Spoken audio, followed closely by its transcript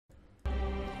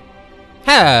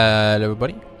Hello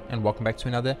everybody, and welcome back to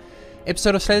another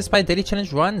episode of Slay the Spire Daily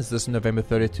Challenge Runs. This is November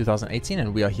 30th, 2018,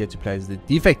 and we are here to play as the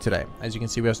defect today. As you can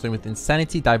see, we are starting with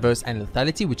Insanity, Diverse, and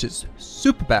Lethality, which is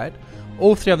super bad.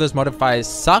 All three of those modifiers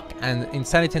suck, and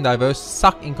Insanity and Diverse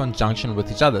suck in conjunction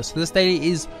with each other. So this daily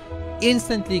is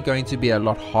instantly going to be a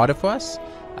lot harder for us,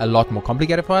 a lot more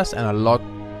complicated for us, and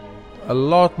a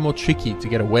lot more tricky to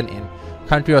get a win in.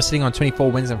 Currently we are sitting on 24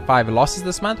 wins and 5 losses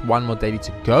this month. One more daily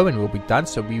to go and we'll be done.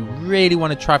 So we really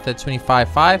want to try for that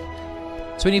 25-5.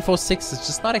 24-6 is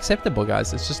just not acceptable,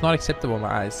 guys. It's just not acceptable in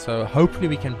my eyes. So hopefully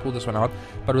we can pull this one out.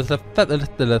 But with the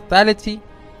lethality,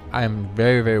 I am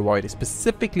very, very worried.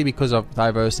 Specifically because of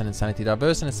Diverse and Insanity.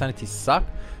 Diverse and Insanity suck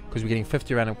because we're getting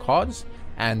 50 random cards.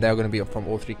 And they're going to be from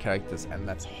all three characters. And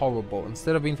that's horrible.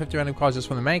 Instead of being 50 random cards just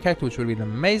from the main character, which would be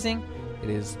amazing, it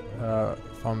is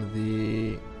from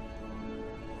the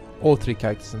all three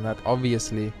characters, and that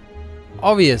obviously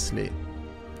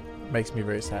makes me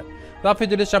very sad. Without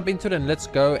further ado, let's jump into it and let's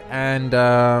go and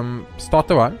start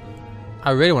the run.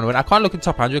 I really want to win. I can't look at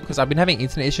top 100 because I've been having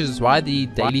internet issues. That's why the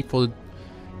daily for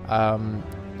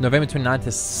November 29th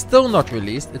is still not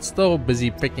released. It's still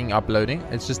busy uploading.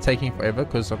 It's just taking forever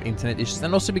because of internet issues,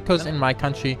 and also because in my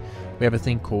country we have a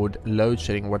thing called load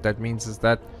shedding. What that means is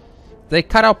that they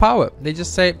cut our power. They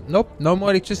just say, nope, no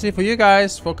more electricity for you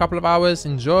guys for a couple of hours,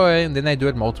 enjoy, and then they do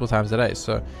it multiple times a day.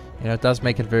 So, you know, it does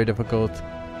make it very difficult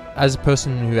as a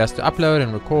person who has to upload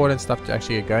and record and stuff to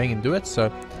actually get going and do it. So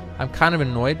I'm kind of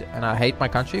annoyed and I hate my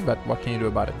country, but what can you do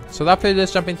about it? So without further ado,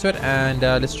 let's jump into it and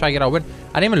let's try to get our win.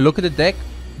 I didn't even look at the deck.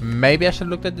 Maybe I should have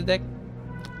looked at the deck.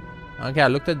 Okay, I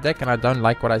looked at the deck and I don't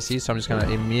like what I see, so I'm just going to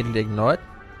immediately ignore it.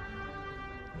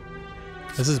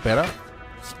 This is better.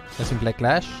 Let's Black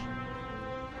Clash.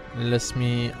 I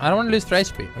don't want to lose 3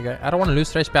 HP. Okay, I don't want to lose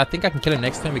 3 HP. I think I can kill him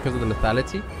next turn because of the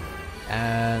lethality,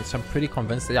 and so I'm pretty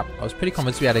convinced that, yeah, I was pretty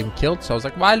convinced we had him killed. So I was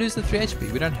like, why lose the 3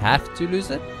 HP? We don't have to lose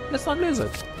it. Let's not lose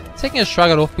it. Taking a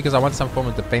shrug it off because I want some form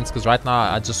of defense, because right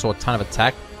now I just saw a ton of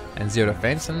attack and 0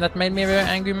 defense, and that made me a very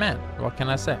angry man. What can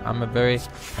I say? I'm a very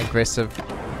aggressive,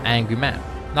 angry man.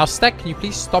 Now, Stack, can you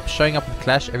please stop showing up with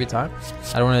Clash every time?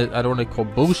 I don't want to call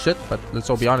bullshit, but let's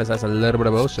all be honest, that's a little bit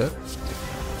of bullshit.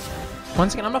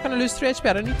 Once again, I'm not going to lose 3 HP.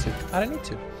 I don't need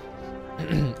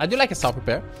to. I do like a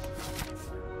self-repair.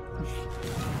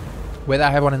 Whether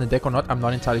I have one in the deck or not, I'm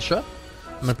not entirely sure.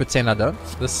 I'm going to pretend I don't.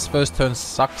 This first turn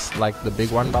sucks, like the big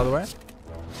one, by the way.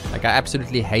 Like, I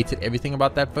absolutely hated everything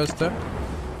about that first turn.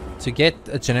 To get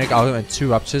a generic algorithm and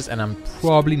 2 ruptures, and I'm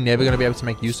probably never going to be able to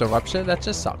make use of rupture, that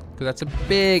just sucks. Because that's a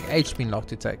big HP knock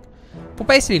to take. For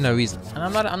basically no reason. And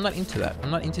I'm not into that.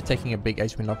 I'm not into taking a big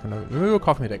HP knock for no reason. Remove a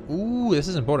coffee deck. Ooh, this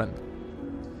is important.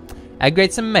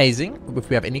 Aggregate's amazing if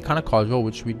we have any kind of card draw,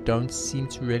 which we don't seem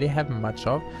to really have much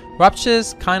of.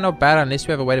 Rupture's kind of bad unless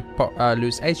we have a way to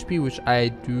lose HP, which I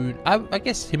do. I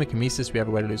guess Hemichemesis we have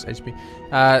a way to lose HP.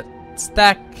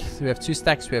 Stack, we have 2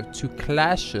 stacks, we have 2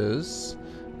 clashes.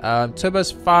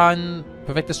 Turbo's fun.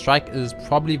 Perfected Strike is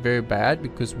probably very bad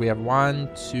because we have 1,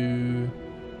 2,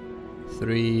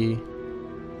 3,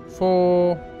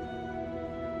 4.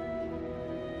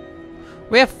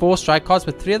 We have 4 strike cards,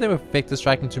 but 3 of them are Perfected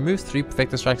Strike, and to move 3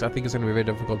 Perfected Strikes I think is going to be very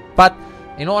difficult. But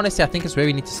in all honesty, I think it's where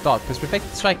we need to start, because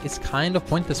Perfected Strike is kind of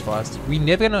pointless for us. We're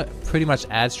never going to pretty much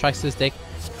add strikes to this deck.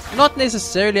 Not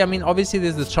necessarily. I mean, obviously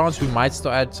there's the chance we might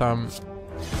still add some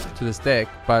to this deck,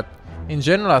 but in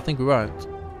general I think we won't.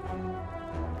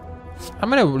 I'm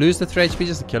going to lose the 3 HP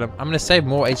just to kill him. I'm going to save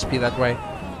more HP that way,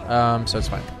 so it's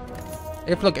fine.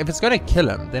 If it's going to kill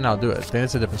him, then I'll do it. Then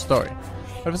it's a different story.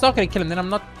 But if it's not going to kill him, then I'm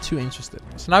not too interested.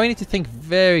 So now we need to think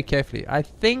very carefully. I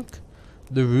think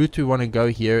the route we want to go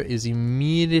here is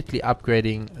immediately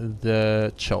upgrading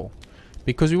the chill.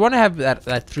 Because we want to have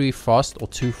that 3 frost or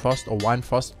 2 frost or 1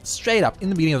 frost straight up in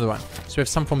the beginning of the run. So we have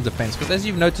some form of defense. Because as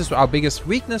you've noticed, our biggest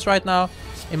weakness right now,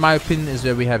 in my opinion, is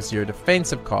where we have 0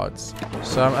 defensive cards.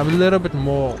 So I'm a little bit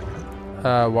more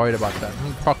worried about that. I'm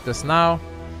going to proc this now.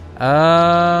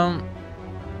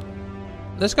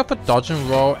 Let's go for Dodge and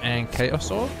Roll and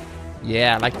Chaos Orb.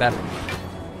 Yeah, I like that.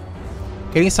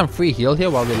 Getting some free heal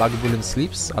here while the Lagavulin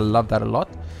sleeps. I love that a lot.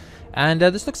 And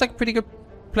this looks like a pretty good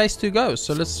place to go.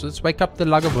 So let's wake up the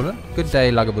Lagavulin. Good day,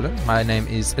 Lagavulin. My name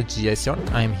is Jason.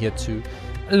 I am here to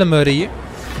murder you.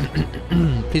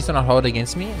 Please do not hold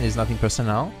against me. There's nothing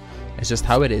personal. It's just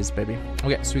how it is, baby.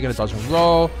 Okay, so we're going to Dodge and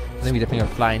Roll. And then we're definitely going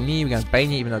to Flying Knee. We're going to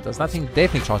Bane you, even though it does nothing.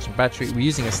 Definitely charging battery. We're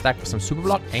using a stack for some super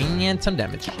block and some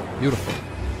damage. Beautiful.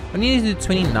 We need to do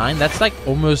 29. That's like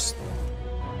almost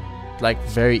like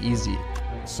very easy.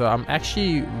 So I'm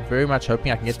actually very much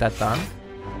hoping I can get that done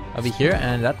over here.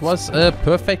 And that was a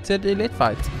perfected elite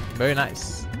fight. Very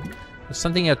nice. It's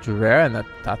something that's rare and that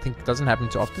I think doesn't happen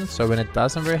too often. So when it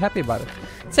does, I'm very happy about it.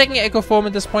 Taking Echo Form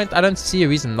at this point, I don't see a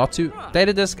reason not to.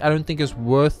 Data Disc, I don't think is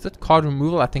worth it. Card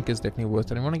removal, I think is definitely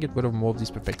worth it. I want to get rid of more of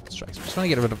these Perfected Strikes. I just want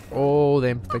to get rid of all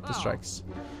the Perfected Strikes.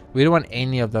 We don't want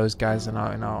any of those guys in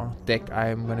our deck.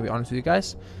 I'm going to be honest with you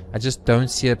guys. I just don't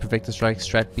see a Perfected Strike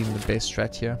strat being the best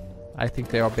strat here. I think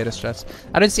there are better strats.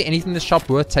 I don't see anything in the shop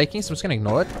worth taking, so I'm just going to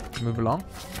ignore it. Move along.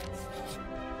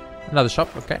 Another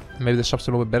shop, okay. Maybe the shop's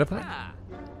a little bit better for me.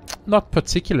 Not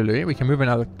particularly. We can move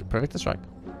another Perfected Strike.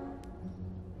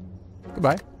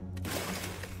 Goodbye.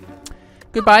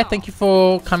 Goodbye. Thank you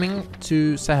for coming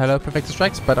to say hello, Perfected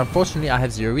Strikes. But unfortunately, I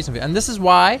have zero reason for it. And this is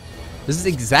why, this is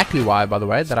exactly why, by the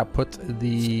way, that I put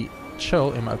the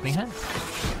chill in my opening hand.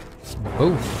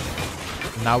 Boom.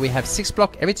 Now we have 6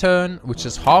 block every turn, which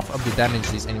is half of the damage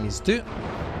these enemies do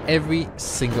every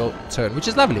single turn, which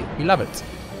is lovely. We love it.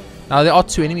 Now there are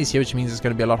 2 enemies here, which means it's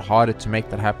going to be a lot harder to make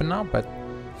that happen now, but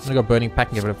I'm going to go Burning Pack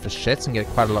and get rid of Flechettes and get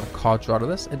quite a lot of cards out of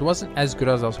this. It wasn't as good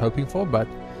as I was hoping for, but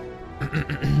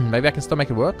maybe I can still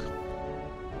make it work.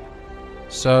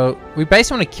 So we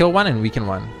basically want to kill one and weaken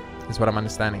one, is what I'm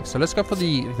understanding. So let's go for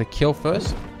the kill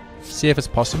first, see if it's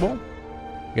possible.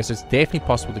 I guess it's definitely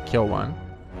possible to kill one.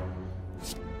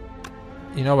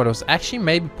 You know what, it was actually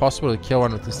maybe possible to kill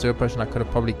one with the Stir Potion. I could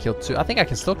have probably killed 2. I think I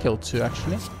can still kill 2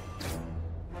 actually.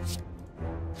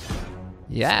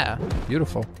 Yeah,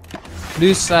 beautiful.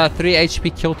 Lose 3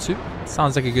 HP, kill 2.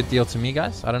 Sounds like a good deal to me,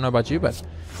 guys. I don't know about you, but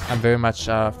I'm very much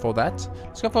for that.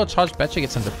 Let's go for a charged battery,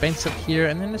 get some defensive here,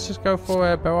 and then let's just go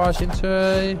for a barrage into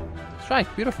a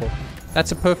strike. Beautiful.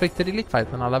 That's a perfect elite fight,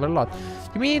 and I love it a lot.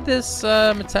 Give me this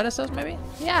Metallicized, maybe?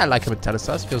 Yeah, I like a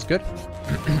Metallicized. Feels good.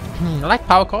 I like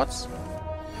power cards.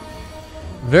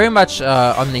 Very much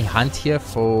on the hunt here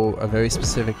for a very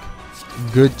specific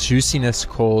good juiciness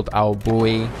called our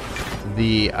boy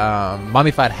the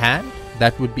Mummified Hand.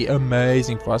 That would be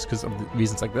amazing for us because of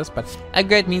reasons like this, but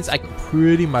aggregate means I can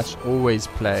pretty much always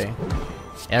play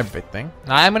everything.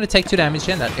 Now I'm going to take 2 damage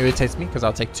here, and that irritates me because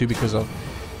I'll take 2 because of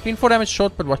being 4 damage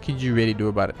short, but what could you really do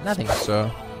about it? Nothing.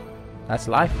 So that's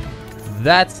life.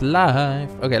 That's life.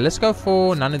 Okay, let's go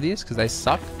for none of these because they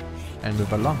suck and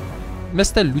move along.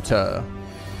 Mr. Looter.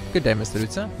 Good day, Mr.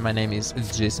 Lutzer. My name is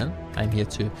Jason. I'm here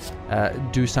to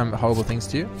do some horrible things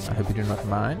to you. I hope you do not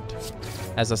mind.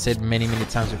 As I said many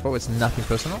times before, it's nothing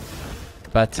personal.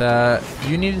 But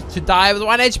you needed to die with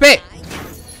 1 HP.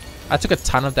 I took a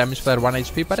ton of damage for that 1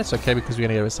 HP, but it's okay because we're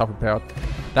going to get a self-repair out.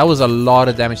 That was a lot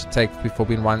of damage to take before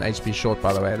being 1 HP short,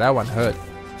 by the way. That one hurt.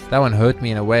 That one hurt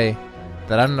me in a way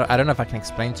that I don't know if I can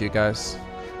explain to you guys.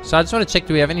 So I just want to check,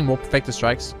 do we have any more Perfected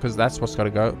Strikes? Because that's what's got to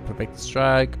go. Perfected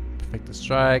Strike. Perfected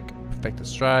Strike, Perfected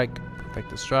Strike,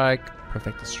 Perfected Strike,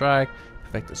 Perfected Strike,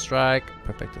 Perfected Strike,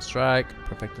 Perfected Strike,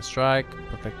 Perfected Strike,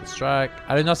 Perfected Strike.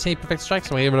 I did not see any Perfected Strikes,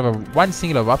 so we're able to have 1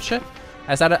 singular Rupture.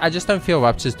 As I just don't feel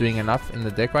Rupture's doing enough in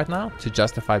the deck right now to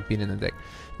justify being in the deck.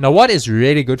 Now what is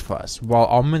really good for us? While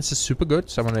Armaments is super good,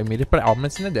 so I'm going to immediately put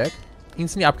Armaments in the deck.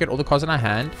 Instantly upgrade all the cards in our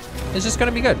hand. It's just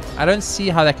going to be good. I don't see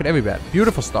how that could ever be bad.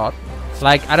 Beautiful start.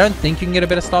 Like, I don't think you can get a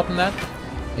better start than that.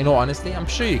 In all honesty, I'm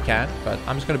sure you can, but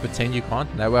I'm just going to pretend you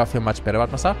can't. That way I feel much better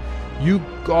about myself. You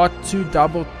got to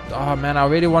double... Oh man, I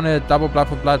really want to double Blood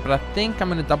for Blood, but I think I'm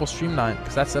going to double Streamline,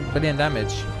 because that's 1 billion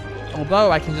damage.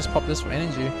 Although I can just pop this for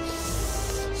energy.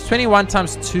 It's 21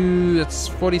 times 2, that's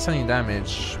 40 something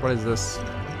damage. What is this?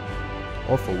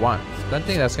 All for 1. Don't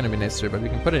think that's going to be necessary, but we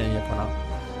can put it in here for now.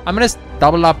 I'm going to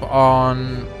double up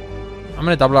on... I'm going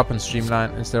to double up on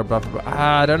Streamline instead of Blood for Blood.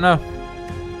 I don't know.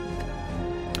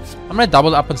 I'm going to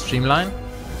double up on Streamline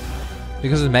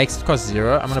because it makes it cost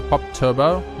 0. I'm going to pop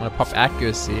Turbo. I'm going to pop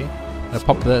Accuracy. I'm going to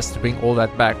pop this to bring all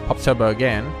that back. Pop Turbo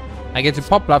again. I get to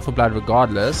pop Blood for Blood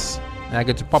regardless. And I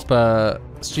get to pop a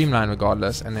Streamline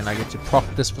regardless. And then I get to proc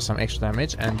this for some extra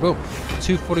damage. And boom.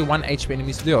 241 HP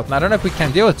enemies to deal with. Now I don't know if we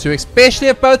can deal with 2. Especially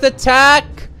if both attack.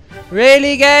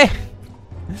 Really, gay?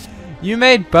 You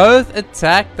made both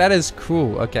attack? That is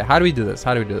cool. Okay, how do we do this?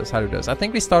 How do we do this? How do we do this? I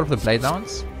think we start with the Blade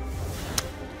Downs.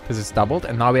 Because it's doubled,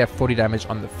 and now we have 40 damage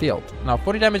on the field. Now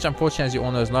 40 damage, unfortunately, as you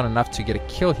all know, is not enough to get a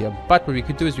kill here, but what we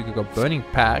could do is we could go Burning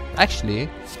Pack. Actually,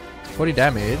 40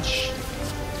 damage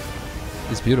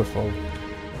is beautiful.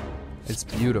 It's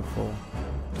beautiful.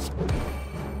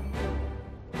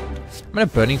 I'm gonna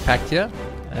Burning Pack here,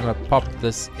 and I'm gonna pop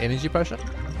this Energy Potion,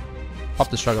 pop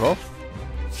the Shrug it off,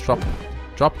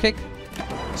 drop kick.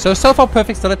 So far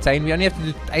perfect still attained. We only have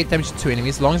to do 8 damage to 2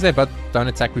 enemies. As long as they both don't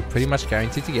attack, we're pretty much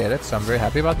guaranteed to get it. So I'm very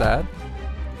happy about that.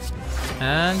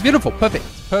 And beautiful. Perfect.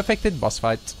 Perfected boss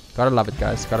fight. Gotta love it,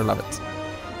 guys. Gotta love it.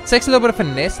 It takes a little bit of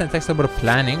finesse and it takes a little bit of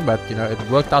planning, but you know, it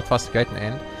worked out for us to get an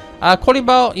end. Calling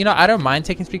Bell, you know, I don't mind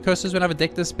taking 3 curses when I have a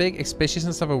deck this big, especially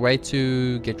since I have a way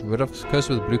to get rid of curse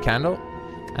with a blue candle.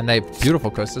 And they're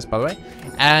beautiful curses, by the way.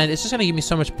 And it's just going to give me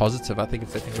so much positive. I think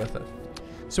it's definitely worth it.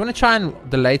 So I'm going to try and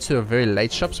delay to a very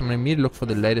late shop. So I'm going to immediately look for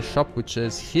the latest shop, which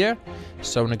is here.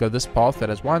 So I'm going to go this path that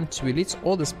has 1, 2 elites,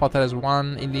 or this path that has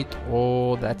 1 elite,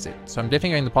 or that's it. So I'm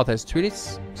definitely going the path that has 2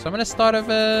 elites. So I'm going to start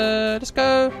over, let's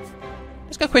go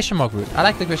question mark route. I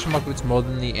like the question mark routes more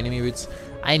than the enemy routes.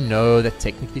 I know that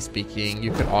technically speaking,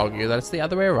 you could argue that it's the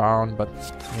other way around, but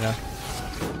you know,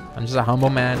 I'm just a humble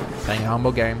man playing a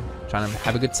humble game, trying to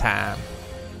have a good time.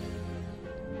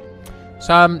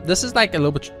 So this is like a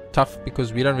little bit tough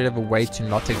because we don't really have a way to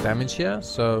not take damage here.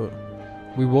 So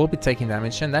we will be taking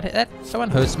damage, and that one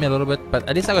hurts me a little bit, but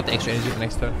at least I got the extra energy for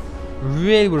next turn.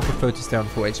 Really would have preferred to stay on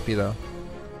 4 HP though.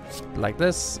 Like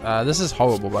this. This is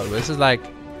horrible, by the way. This is like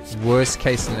worst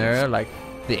case scenario, like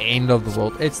the end of the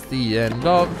world. It's the end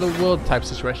of the world type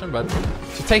situation. But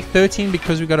to take 13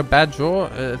 because we got a bad draw,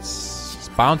 it's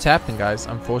bound to happen, guys.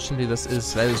 Unfortunately, this is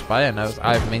Slay the Spire, and as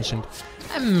I've mentioned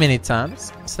many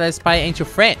times, Slay the Spire ain't your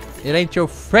friend. It ain't your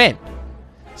friend.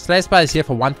 Slay the Spire is here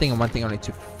for one thing and one thing only: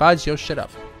 to fudge your shit up.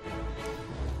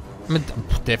 I mean,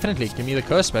 definitely give me the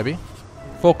curse, baby.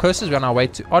 4 curses, we're on our way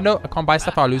to... Oh no, I can't buy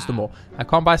stuff, I'll lose them all. I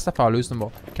can't buy stuff, I'll lose them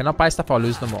all. Cannot buy stuff, I'll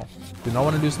lose them all. Do not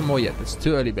want to lose them all yet. It's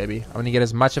too early, baby. I want to get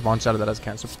as much advantage out of that as I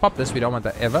can. So pop this, we don't want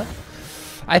that ever.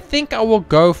 I think I will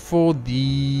go for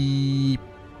the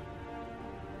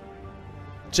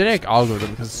generic algorithm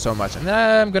because it's so much. And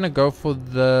then I'm going to go for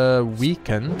the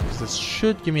weaken because this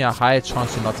should give me a higher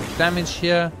chance to not take damage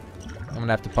here. I'm going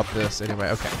to have to pop this anyway.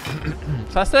 Okay.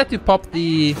 So I still had to pop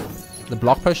the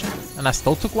block potion and I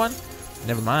still took one.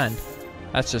 Never mind.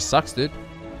 That just sucks, dude.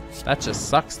 That just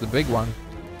sucks. The big one.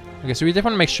 Okay, so we definitely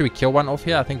want to make sure we kill one off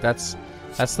here. I think that's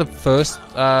the first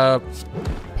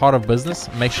part of business.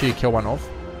 Make sure you kill one off.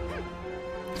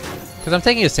 Because I'm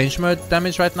taking Ascension Mode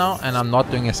damage right now, and I'm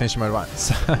not doing Ascension Mode 1.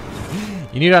 So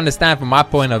you need to understand from my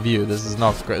point of view, this is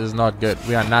not good. This is not good.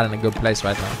 We are not in a good place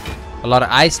right now. A lot of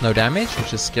ice, no damage,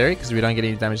 which is scary because we don't get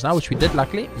any damage now, which we did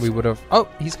luckily. We would have... Oh,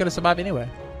 he's going to survive anyway.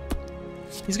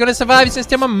 He's gonna survive. He's gonna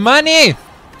steal my money.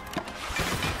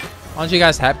 Aren't you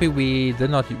guys happy we did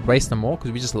not waste them all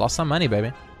because we just lost some money,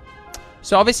 baby?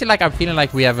 So obviously, like, I'm feeling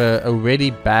like we have a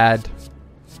really bad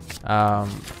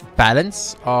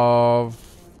balance of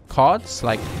cards.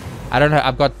 Like, I don't know.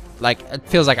 I've got, like, it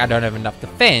feels like I don't have enough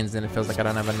defense, then it feels like I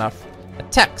don't have enough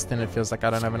attacks, then it feels like I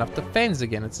don't have enough defense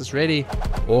again. It's this really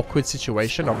awkward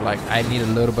situation of like I need a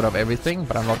little bit of everything,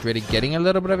 but I'm not really getting a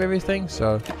little bit of everything.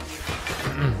 So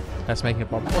that's making a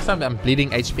problem. Also, I'm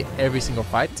bleeding HP every single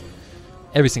fight.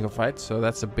 So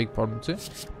that's a big problem too.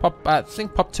 Pop, I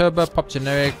think pop turbo, pop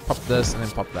generic, pop this, and then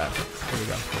pop that. There we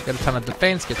go. Get a ton of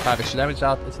defense, get 5 extra damage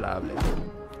out. It's lovely.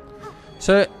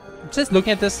 So just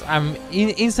looking at this, I'm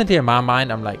instantly in my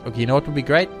mind, I'm like, okay, you know what would be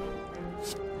great?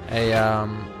 How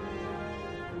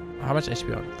much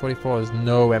HP on? 44. There's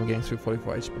no way I'm getting through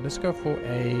 44 HP. Let's go for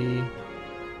a...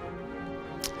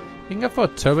 We can go for a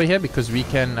turbo here because we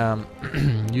can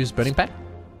use Burning Pack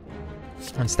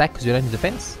and stack because we don't need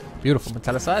defense. Beautiful.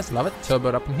 Metallicize. Love it. Turbo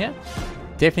it up in here.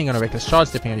 Definitely going to Reckless Charge.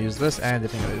 Definitely going to use this and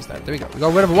definitely going to use that. There we go. We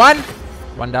got rid of one.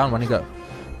 One down, one to go.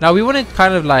 Now we want to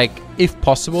kind of like, if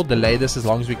possible, delay this as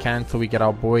long as we can until we get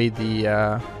our boy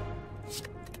the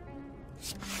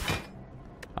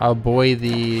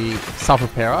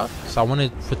self-repair out. So I want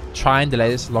to try and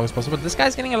delay this as long as possible. But this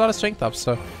guy's getting a lot of strength up,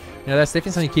 so you know that's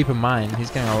definitely something to keep in mind. He's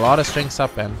getting a lot of strength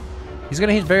up, and he's going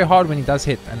to hit very hard when he does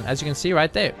hit. And as you can see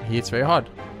right there, he hits very hard.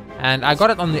 And I got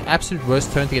it on the absolute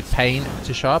worst turn to get Pain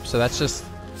to show up, so that's just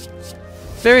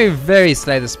very, very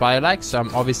Slay the Spire like. So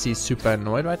I'm obviously super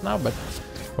annoyed right now, but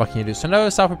what can you do? So no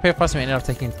self-repair for us, we ended up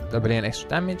taking a billion extra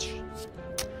damage.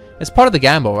 It's part of the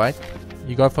gamble, right?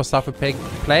 You go for self-repair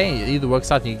play, it either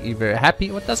works out, you're very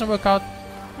happy, or it doesn't work out,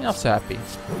 you're not so happy.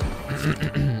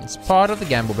 It's part of the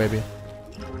gamble, baby.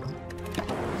 So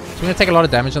we're going to take a lot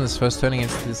of damage on this first turn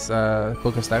against this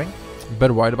Book of Stabbing. A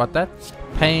bit worried about that.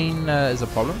 Pain is a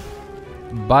problem.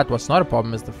 But what's not a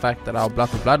problem is the fact that our Blood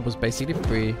for Blood was basically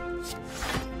free.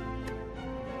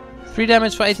 3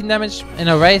 damage for 18 damage in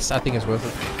a race, I think it's worth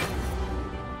it.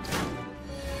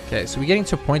 Okay, so we're getting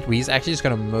to a point where he's actually just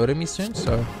going to murder me soon,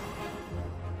 so...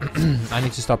 I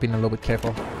need to stop being a little bit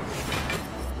careful.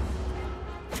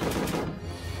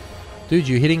 Dude,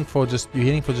 you're hitting for just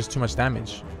too much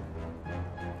damage.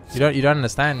 You don't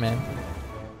understand, man.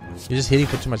 You're just hitting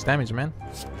for too much damage, man.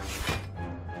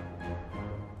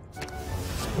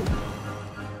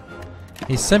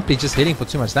 He's simply just hitting for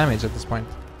too much damage at this point.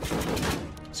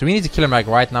 So we need to kill him like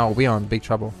right now, or we are in big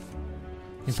trouble.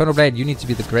 Infernal Blade, you need to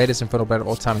be the greatest Infernal Blade of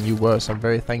all time, and you were, so I'm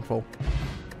very thankful.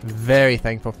 Very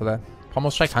thankful for that.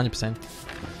 Pommel Strike, 100%.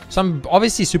 So I'm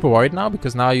obviously super worried now,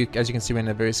 because now, as you can see, we're in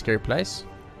a very scary place.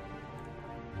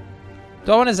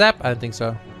 Do I want to zap? I don't think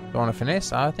so. Do I want to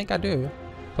finesse? I think I do. Do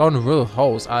I want to rule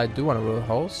holes? I do want to rule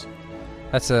holes.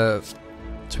 That's a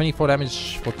 24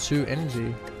 damage for 2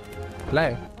 energy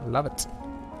play. I love it.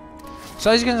 So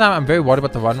as you can see, I'm very worried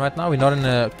about the run right now. We're not in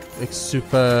a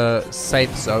super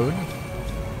safe zone.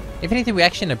 If anything, we're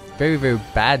actually in a very, very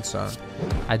bad zone.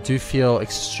 I do feel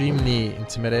extremely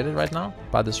intimidated right now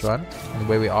by this run and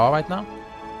where we are right now.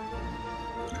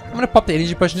 I'm going to pop the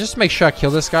energy potion just to make sure I kill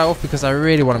this guy off, because I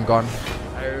really want him gone.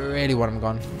 I really want him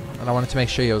gone. And I wanted to make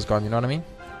sure he was gone, you know what I mean?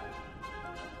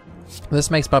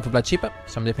 This makes Blood for Blood cheaper,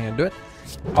 so I'm definitely going to do it.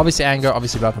 Obviously Anger,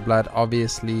 obviously Blood for Blood,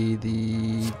 obviously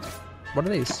the... What are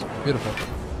these? Beautiful.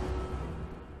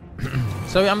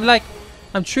 So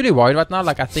I'm truly worried right now.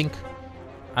 Like, I think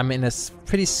I'm in a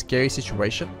pretty scary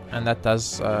situation, and that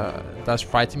does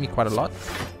frighten me quite a lot.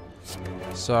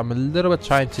 So I'm a little bit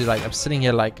trying to, like, I'm sitting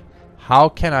here like, how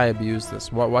can I abuse this?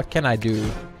 What can I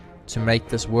do to make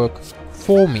this work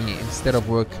for me instead of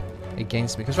work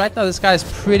against me? Because right now this guy is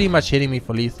pretty much hitting me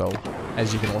for lethal,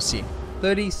 as you can all see.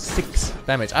 36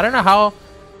 damage. I don't know how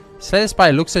Slay the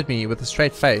Spire looks at me with a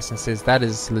straight face and says that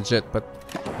is legit, but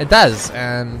it does,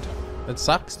 and it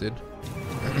sucks, dude.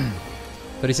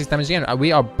 36 damage again.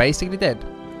 We are basically dead.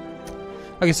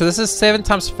 Okay, so this is 7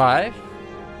 times 5.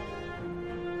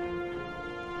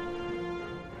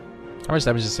 How much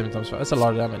damage is 7 times 5? That's a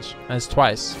lot of damage, and it's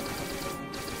twice.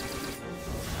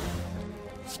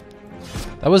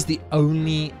 That was the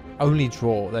only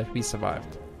draw that we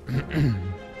survived.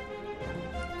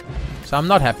 So I'm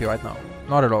not happy right now.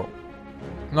 Not at all.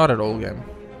 Not at all, game.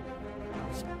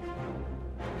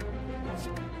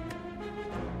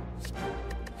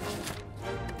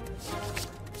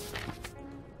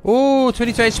 Ooh,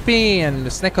 22 HP and the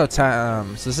Snecko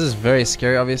time. So this is very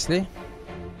scary, obviously.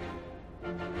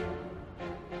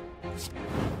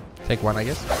 Take one, I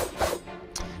guess.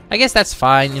 I guess that's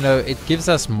fine. You know, it gives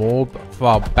us more for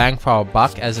our bang for our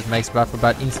buck, as it makes Blood for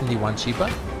Blood instantly 1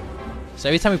 cheaper. So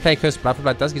every time we play Cursed, Blood for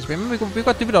Blood does get... Remember, we've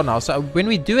got Dividend now. So when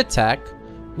we do attack,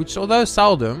 which although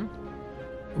seldom,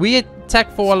 we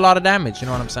attack for a lot of damage. You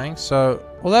know what I'm saying? So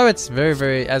although it's very,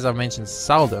 very, as I've mentioned,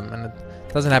 seldom, and it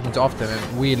doesn't happen too often,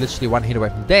 and we're literally 1 hit away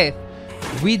from death,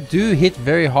 we do hit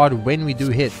very hard when we do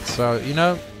hit. So, you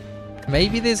know,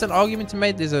 maybe there's an argument to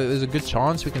make. There's a good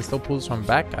chance we can still pull this one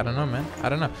back. I don't know, man. I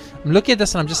don't know. I'm looking at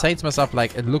this and I'm just saying to myself,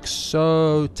 like, it looks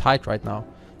so tight right now.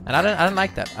 And I don't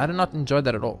like that. I do not enjoy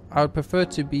that at all. I would prefer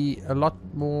to be a lot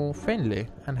more friendly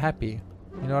and happy.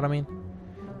 You know what I mean?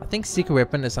 I think Secret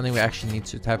Weapon is something we actually need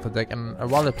to have for deck, and a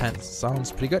Wilder Pants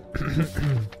sounds pretty good.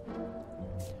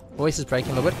 Voice is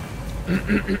breaking a little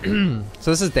bit. So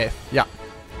this is death. Yeah.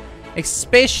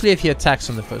 Especially if he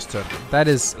attacks on the first turn. That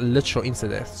is literal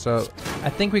insta-death. So I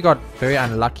think we got very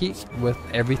unlucky with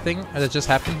everything that just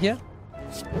happened here.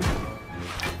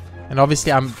 And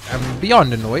obviously I'm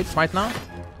beyond annoyed right now,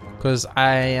 because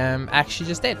I am actually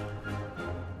just dead.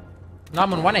 Now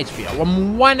I'm on 1 HP. I'm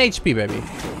on 1 HP, baby.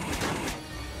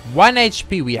 1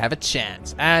 HP, we have a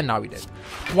chance. And now we did.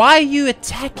 Why are you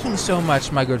attacking so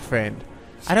much, my good friend?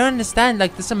 I don't understand,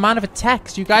 like, this amount of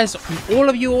attacks. You guys, all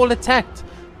of you all attacked.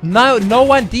 No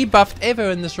one debuffed ever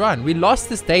in this run. We lost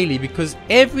this daily because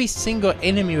every single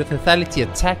enemy with lethality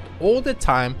attacked all the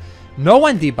time. No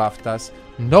one debuffed us.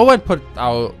 No one put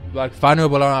our, like,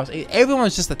 vulnerable on us. Everyone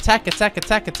was just attack, attack,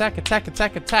 attack, attack, attack,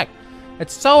 attack, attack.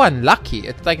 It's so unlucky.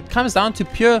 It's like, it comes down to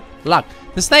pure luck.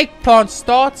 The snake plant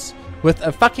starts with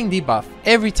a fucking debuff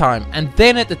every time, and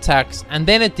then it attacks, and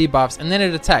then it debuffs, and then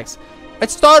it attacks. It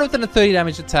started with a 30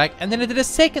 damage attack, and then it did a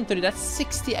second 30. That's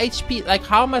 60 HP. Like,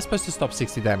 how am I supposed to stop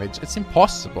 60 damage? It's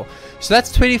impossible. So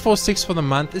that's 24/6 for the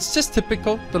month. It's just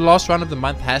typical. The last run of the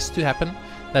month has to happen,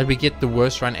 that we get the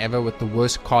worst run ever, with the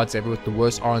worst cards ever, with the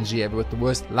worst RNG ever, with the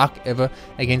worst luck ever,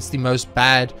 against the most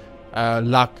bad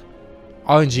luck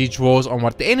RNG draws on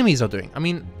what the enemies are doing. I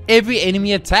mean, every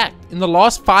enemy attacked. In the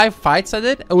last 5 fights I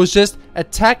did, it was just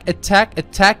attack, attack,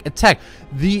 attack, attack.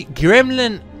 The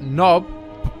Gremlin Knob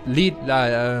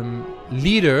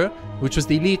leader, which was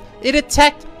the elite, it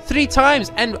attacked 3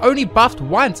 times and only buffed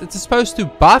once. It's supposed to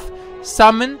buff,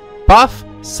 summon,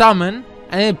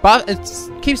 and it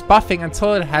keeps buffing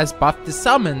until it has buffed the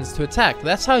summons to attack.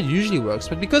 That's how it usually works.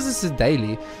 But because this is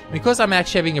daily, because I'm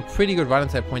actually having a pretty good run at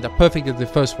that point, I perfected the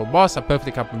first 4 boss, I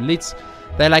perfected a couple of elites.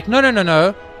 They're like, no,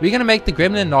 we're gonna make the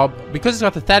Gremlin Knob, because it's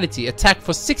got lethality, attack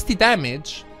for 60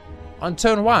 damage on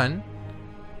turn 1.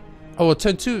 Oh,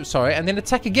 turn 2, sorry, and then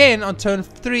attack again on turn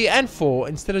 3 and 4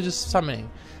 instead of just summoning.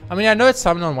 I mean, I know it's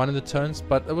summoned on one of the turns,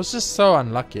 but it was just so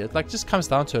unlucky. It like just comes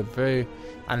down to a very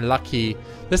unlucky.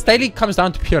 This daily comes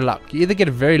down to pure luck. You either get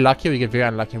very lucky or you get very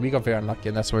unlucky. And we got very unlucky,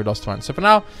 and that's where we lost one. So for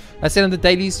now, that's it on the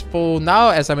dailies for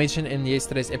now. As I mentioned in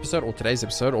yesterday's episode or today's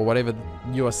episode or whatever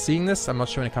you are seeing this, I'm not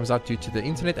sure when it comes out due to the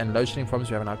internet and load shedding problems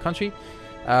we have in our country.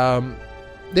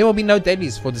 There will be no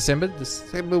dailies for December.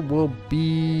 December will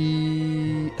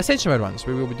be Essential Mode ones,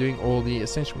 where we'll be doing all the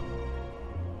Essential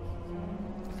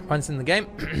ones in the game,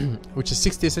 which is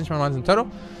 60 Essential Mode ones in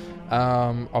total,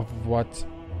 of what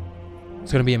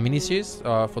it's going to be a mini-series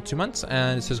for 2 months,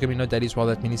 and so there's going to be no dailies while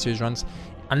that mini-series runs,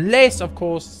 unless, of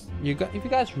course, if you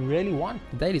guys really want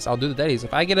the dailies, I'll do the dailies.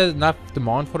 If I get enough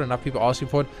demand for it, enough people asking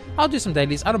for it, I'll do some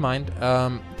dailies. I don't mind.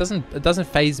 It doesn't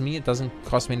phase me. It doesn't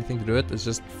cost me anything to do it. It's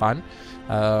just fun.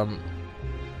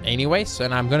 Anyway, so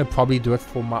and I'm going to probably do it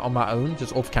on my own,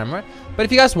 just off camera. But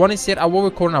if you guys want to see it, I will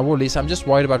record and I will release. I'm just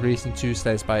worried about releasing 2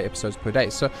 Slay the Spire episodes per day.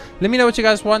 So let me know what you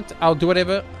guys want. I'll do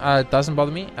whatever. It doesn't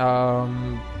bother me.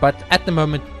 But at the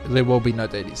moment, there will be no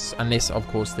dailies, unless, of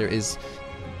course, there is,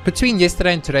 between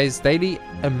yesterday and today's daily,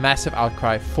 a massive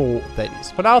outcry for dailies.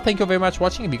 For now, thank you very much for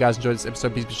watching. If you guys enjoyed this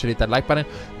episode, please be sure to hit that like button.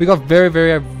 We got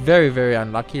very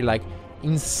unlucky, like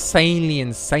insanely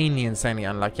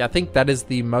unlucky. I think that is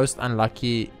the most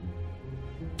unlucky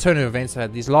turn of events I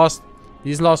had. These last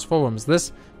 4 rooms,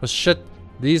 this was shit,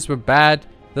 these were bad,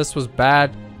 this was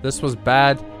bad, this was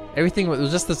bad, everything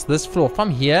was just this floor. From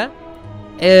here,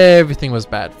 everything was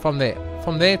bad. From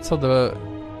there till the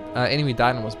enemy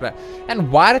died and was bad.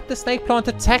 And why did the snake plant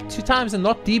attack 2 times and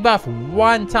not debuff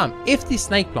 1 time? If the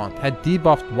snake plant had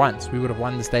debuffed once, we would have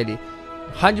won this daily.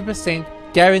 100%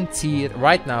 guaranteed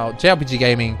right now.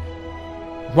 JayRPGaming,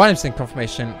 100%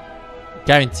 confirmation,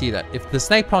 guarantee that if the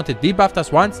snake plant had debuffed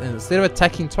us once and instead of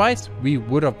attacking twice, we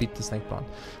would have beat the snake plant.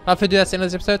 Without further ado, that's the end of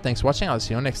this episode. Thanks for watching. I'll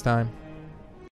see you next time.